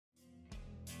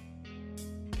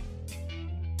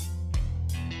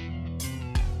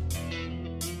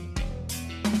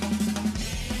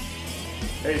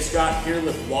Hey, Scott here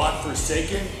with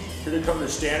Wodforsaken, here to cover the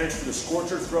standards for the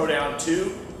Scorcher Throwdown 2,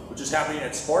 which is happening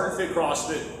at Spartan Fit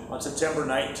CrossFit on September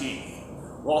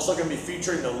 19th. We're also going to be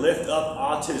featuring the Lift Up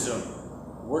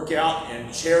Autism workout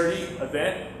and charity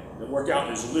event. The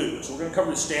workout is Luke. So we're going to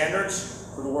cover the standards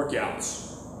for the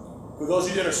workouts. For those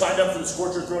of you that are signed up for the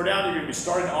Scorcher Throwdown, you're going to be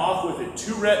starting off with a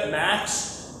 2-rep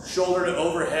max, shoulder to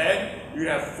overhead. You're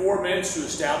going to have 4 minutes to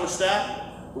establish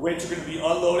that. The weights are going to be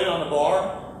unloaded on the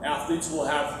bar. Athletes will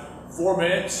have 4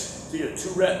 minutes to get a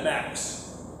 2-rep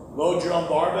max. Load your own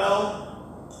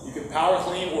barbell. You can power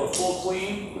clean or full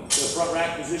clean to the front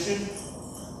rack position.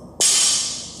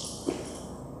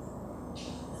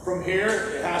 From here,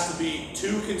 it has to be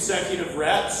 2 consecutive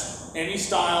reps, any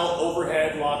style,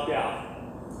 overhead, locked out.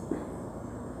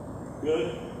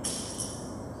 Good?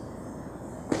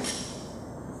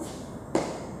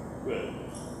 Good.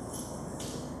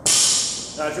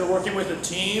 Now, if you're working with a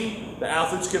team, the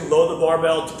athletes can load the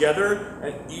barbell together,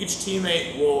 and each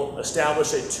teammate will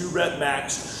establish a 2-rep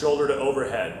max, shoulder to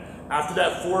overhead. After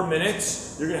that 4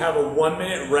 minutes, you're going to have a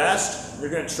 1-minute rest.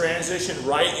 You're going to transition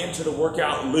right into the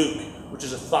workout Luke, which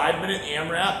is a 5-minute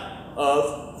AMRAP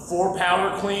of 4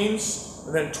 power cleans,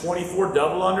 and then 24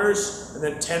 double unders, and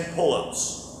then 10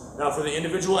 pull-ups. Now for the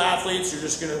individual athletes, you're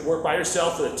just going to work by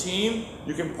yourself. For the team,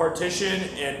 you can partition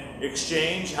and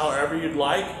exchange however you'd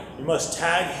like. You must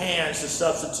tag hands to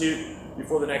substitute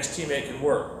before the next teammate can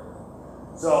work.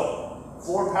 So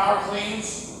 4 power cleans,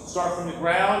 start from the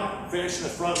ground, finish in the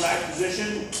front rack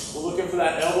position. We're looking for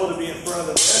that elbow to be in front of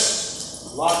the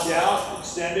wrist. Locked out,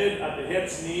 extended at the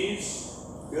hips, knees.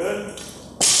 Good.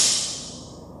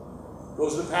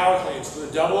 Those are the power cleans. For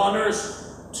the double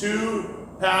unders, 2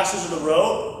 passes of the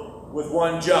rope with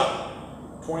 1 jump.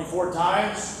 24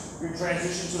 times, you can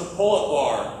transition to the pull-up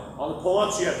bar. On the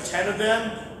pull-ups, you have 10 of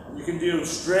them. You can do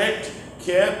strict,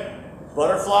 kip,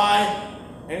 butterfly,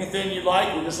 anything you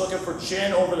like. We're just looking for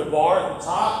chin over the bar at the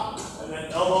top, and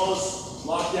then elbows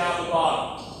locked out at the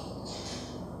bottom.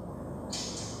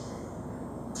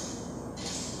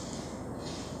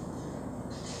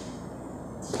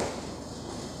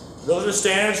 Those are the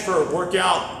standards for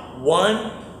workout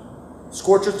 1,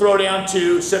 Scorcher Throwdown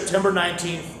 2, September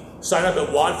 19th. Sign up at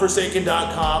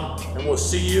wodforsaken.com, and we'll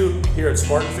see you here at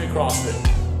Spartan Fit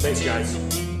CrossFit. Thanks,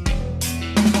 guys.